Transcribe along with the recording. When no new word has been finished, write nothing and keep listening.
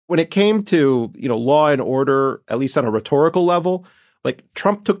When it came to, law and order, at least on a rhetorical level,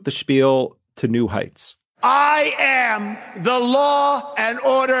 Trump took the spiel to new heights. I am the law and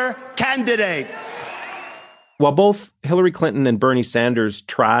order candidate. While both Hillary Clinton and Bernie Sanders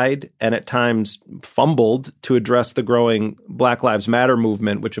tried and at times fumbled to address the growing Black Lives Matter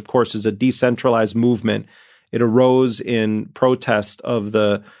movement, which of course is a decentralized movement, it arose in protest of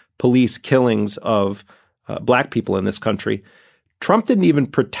the police killings of Black people in this country. Trump didn't even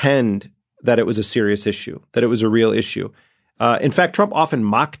pretend that it was a serious issue, that it was a real issue. In fact, Trump often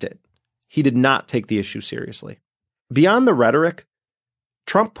mocked it. He did not take the issue seriously. Beyond the rhetoric,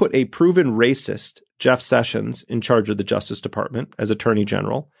 Trump put a proven racist, Jeff Sessions, in charge of the Justice Department as Attorney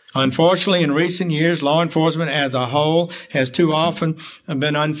General. Unfortunately, in recent years, law enforcement as a whole has too often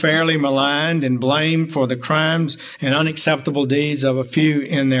been unfairly maligned and blamed for the crimes and unacceptable deeds of a few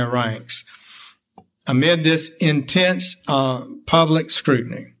in their ranks. Amid this intense public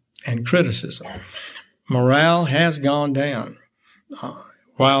scrutiny and criticism, morale has gone down,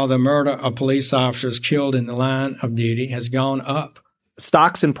 while the murder of police officers killed in the line of duty has gone up.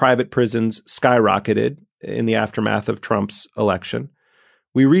 Stocks in private prisons skyrocketed in the aftermath of Trump's election.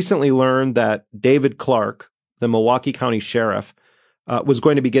 We recently learned that David Clarke, the Milwaukee County Sheriff, was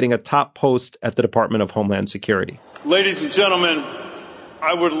going to be getting a top post at the Department of Homeland Security. Ladies and gentlemen,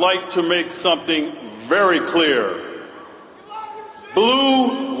 I would like to make something very clear.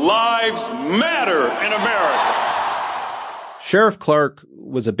 Blue lives matter in America. Sheriff Clarke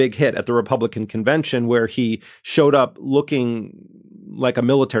was a big hit at the Republican convention where he showed up looking like a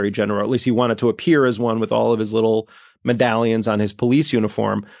military general. At least he wanted to appear as one with all of his little medallions on his police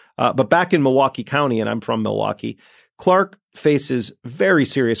uniform. But back in Milwaukee County, and I'm from Milwaukee, Clarke faces very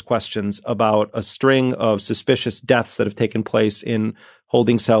serious questions about a string of suspicious deaths that have taken place in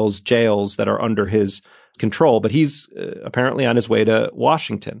holding cells, jails that are under his control. But he's apparently on his way to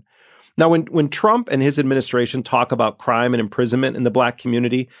Washington. Now, when Trump and his administration talk about crime and imprisonment in the Black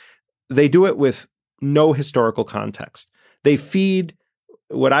community, they do it with no historical context. They feed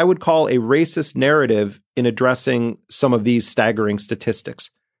what I would call a racist narrative in addressing some of these staggering statistics.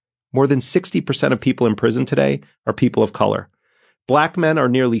 More than 60% of people in prison today are people of color. Black men are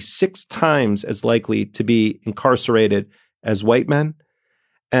nearly 6 times as likely to be incarcerated as white men,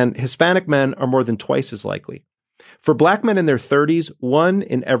 and Hispanic men are more than twice as likely. For Black men in their 30s, 1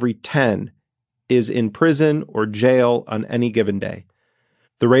 in every 10 is in prison or jail on any given day.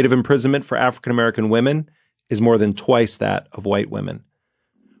 The rate of imprisonment for African American women is more than twice that of white women.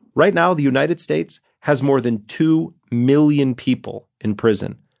 Right now, the United States has more than 2 million people in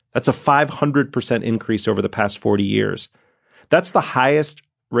prison. That's a 500% increase over the past 40 years. That's the highest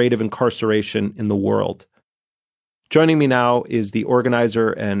rate of incarceration in the world. Joining me now is the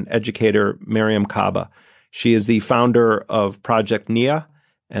organizer and educator, Mariame Kaba. She is the founder of Project Nia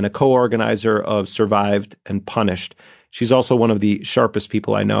and a co-organizer of Survived and Punished. She's also one of the sharpest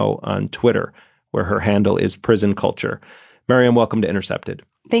people I know on Twitter, where her handle is Prison Culture. Mariame, welcome to Intercepted.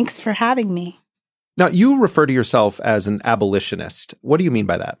 Thanks for having me. Now, you refer to yourself as an abolitionist. What do you mean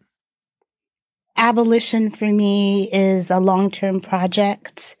by that? Abolition for me is a long-term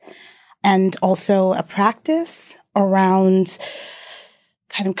project and also a practice around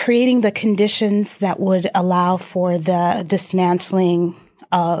kind of creating the conditions that would allow for the dismantling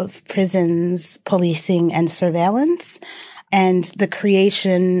of prisons, policing, and surveillance, and the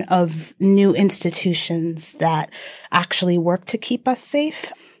creation of new institutions that actually work to keep us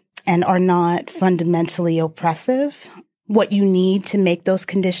safe and are not fundamentally oppressive. What you need to make those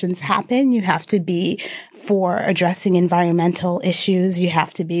conditions happen, you have to be for addressing environmental issues. You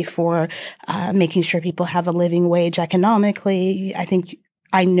have to be for making sure people have a living wage economically.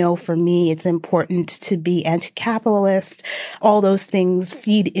 I know for me, it's important to be anti-capitalist. All those things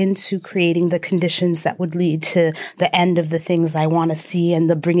feed into creating the conditions that would lead to the end of the things I want to see and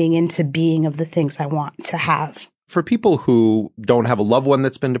the bringing into being of the things I want to have. For people who don't have a loved one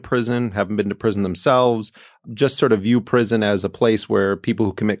that's been to prison, haven't been to prison themselves, just sort of view prison as a place where people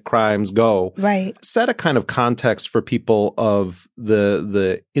who commit crimes go. Right. Set a kind of context for people of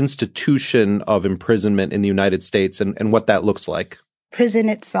the institution of imprisonment in the United States and what that looks like. Prison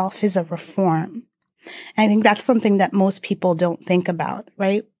itself is a reform. I think that's something that most people don't think about,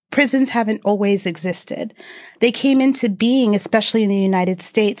 right? Prisons haven't always existed. They came into being, especially in the United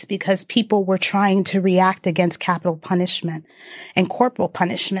States, because people were trying to react against capital punishment and corporal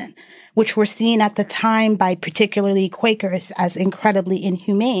punishment, which were seen at the time by particularly Quakers as incredibly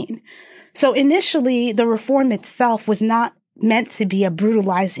inhumane. So initially, the reform itself was not meant to be a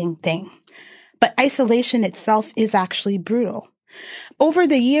brutalizing thing, but isolation itself is actually brutal. Over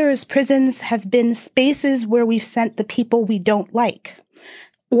the years, prisons have been spaces where we've sent the people we don't like.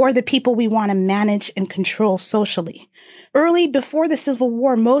 or the people we want to manage and control socially. Early before the Civil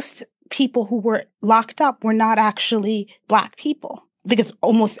War, most people who were locked up were not actually Black people because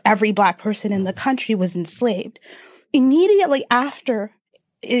almost every Black person in the country was enslaved. Immediately after,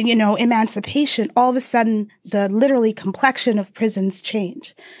 emancipation, all of a sudden, the literally complexion of prisons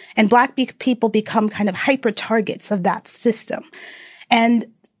change. And Black people become kind of hyper targets of that system. And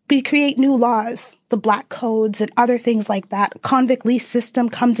we create new laws, the Black codes and other things like that. Convict lease system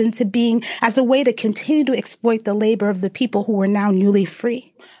comes into being as a way to continue to exploit the labor of the people who were now newly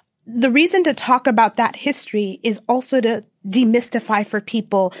free. The reason to talk about that history is also to demystify for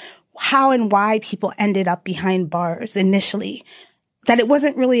people how and why people ended up behind bars initially. That it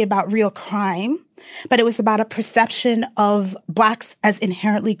wasn't really about real crime, but it was about a perception of Blacks as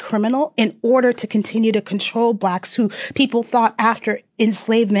inherently criminal in order to continue to control Blacks who people thought after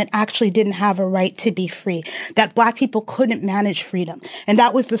enslavement actually didn't have a right to be free, that Black people couldn't manage freedom. And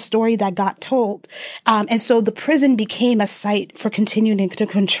that was the story that got told. And so the prison became a site for continuing to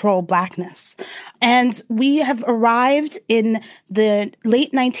control Blackness. And we have arrived in the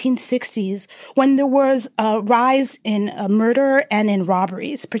late 1960s when there was a rise in murder and in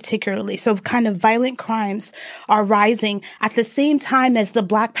robberies, particularly. So kind of violent crimes are rising at the same time as the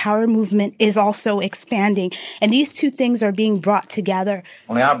Black Power movement is also expanding. And these two things are being brought together.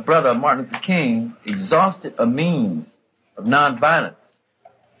 Only our brother Martin Luther King exhausted a means of nonviolence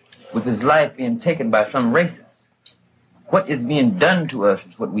with his life being taken by some racist. What is being done to us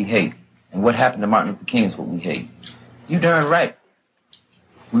is what we hate. And what happened to Martin Luther King is what we hate. You darn right.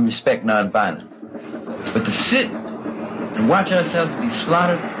 We respect nonviolence. But to sit and watch ourselves be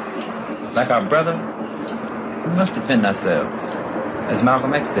slaughtered like our brother, we must defend ourselves, as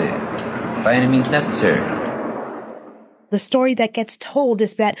Malcolm X said, by any means necessary. The story that gets told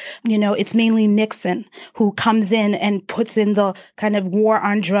is that, it's mainly Nixon who comes in and puts in the kind of war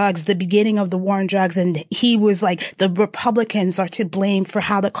on drugs, the beginning of the war on drugs. And he was like, the Republicans are to blame for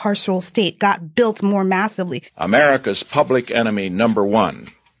how the carceral state got built more massively. America's public enemy number one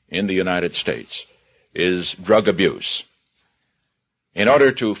in the United States is drug abuse. In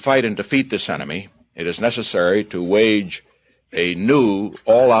order to fight and defeat this enemy, it is necessary to wage a new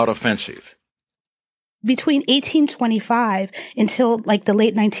all-out offensive. Between 1825 until like the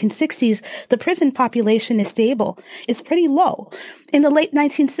late 1960s, the prison population is stable. It's pretty low. In the late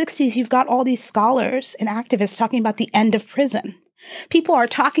 1960s, you've got all these scholars and activists talking about the end of prison. People are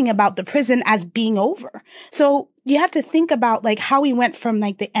talking about the prison as being over. So you have to think about like how we went from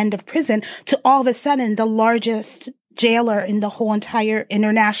like the end of prison to all of a sudden the largest jailer in the whole entire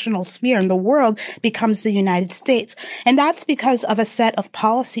international sphere in the world becomes the United States. And that's because of a set of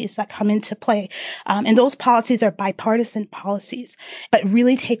policies that come into play. And those policies are bipartisan policies, but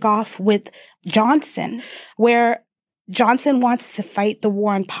really take off with Johnson, where Johnson wants to fight the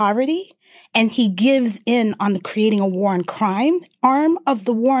war on poverty. And he gives in on creating a war on crime arm of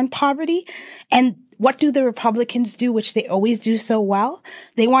the war on poverty. And what do the Republicans do, which they always do so well?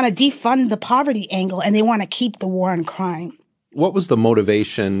 They want to defund the poverty angle, and they want to keep the war on crime. What was the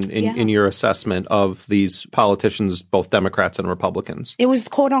motivation in your assessment of these politicians, both Democrats and Republicans? It was,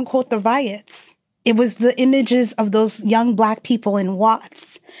 quote unquote, the riots. It was the images of those young Black people in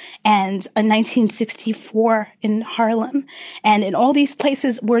Watts and in 1964 in Harlem and in all these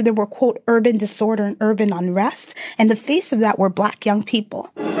places where there were, quote, urban disorder and urban unrest. And the face of that were Black young people.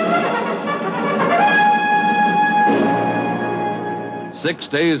 6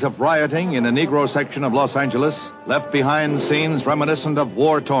 days of rioting in a Negro section of Los Angeles left behind scenes reminiscent of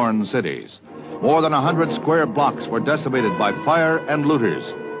war-torn cities. More than 100 square blocks were decimated by fire and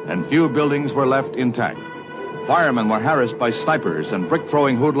looters, and few buildings were left intact. Firemen were harassed by snipers and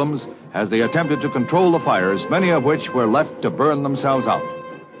brick-throwing hoodlums as they attempted to control the fires, many of which were left to burn themselves out.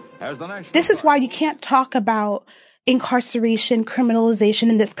 This is why you can't talk about incarceration, criminalization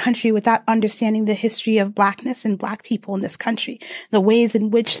in this country without understanding the history of Blackness and Black people in this country, the ways in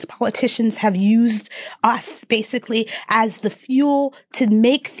which politicians have used us basically as the fuel to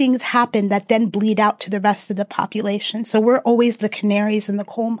make things happen that then bleed out to the rest of the population. So we're always the canaries in the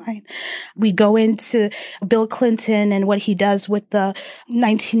coal mine. We go into Bill Clinton and what he does with the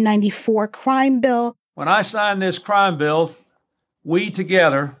 1994 crime bill. When I signed this crime bill, we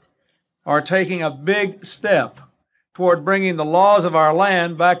together are taking a big step toward bringing the laws of our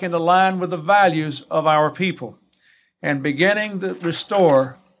land back into line with the values of our people and beginning to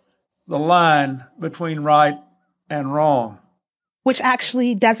restore the line between right and wrong. which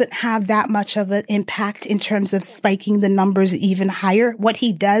actually doesn't have that much of an impact in terms of spiking the numbers even higher. What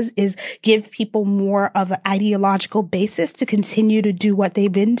he does is give people more of an ideological basis to continue to do what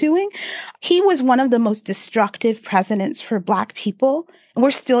they've been doing. He was one of the most destructive presidents for Black people. And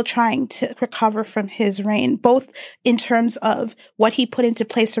we're still trying to recover from his reign, both in terms of what he put into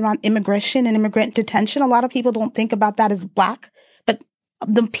place around immigration and immigrant detention. A lot of people don't think about that as Black, but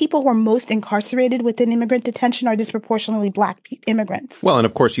the people who are most incarcerated within immigrant detention are disproportionately Black immigrants. Well, and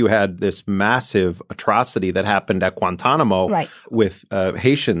of course, you had this massive atrocity that happened at Guantanamo with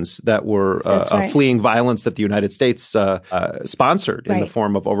Haitians that were fleeing violence that the United States sponsored in the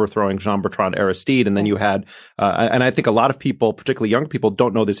form of overthrowing Jean-Bertrand Aristide. And then you had, and I think a lot of people, particularly young people,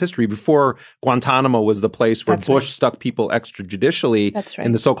 don't know this history. Before Guantanamo was the place where Bush stuck people extrajudicially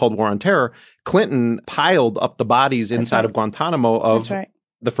in the so-called War on Terror, Clinton piled up the bodies inside of Guantanamo of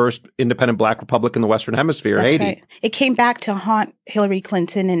the first independent Black republic in the Western Hemisphere, Haiti. Right. It came back to haunt Hillary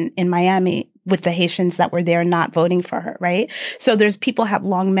Clinton in Miami with the Haitians that were there not voting for her, right? So people have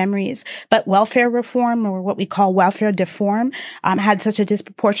long memories. But welfare reform, or what we call welfare reform, had such a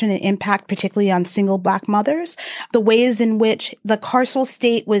disproportionate impact, particularly on single Black mothers. The ways in which the carceral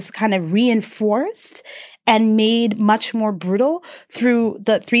state was kind of reinforced and made much more brutal through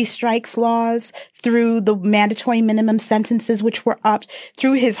the 3 strikes laws, through the mandatory minimum sentences, which were upped,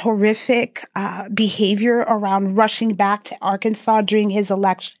 through his horrific behavior around rushing back to Arkansas during his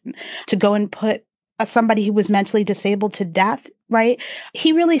election to go and put somebody who was mentally disabled to death, right?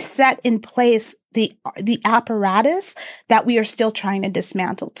 He really set in place the apparatus that we are still trying to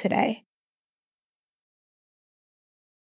dismantle today.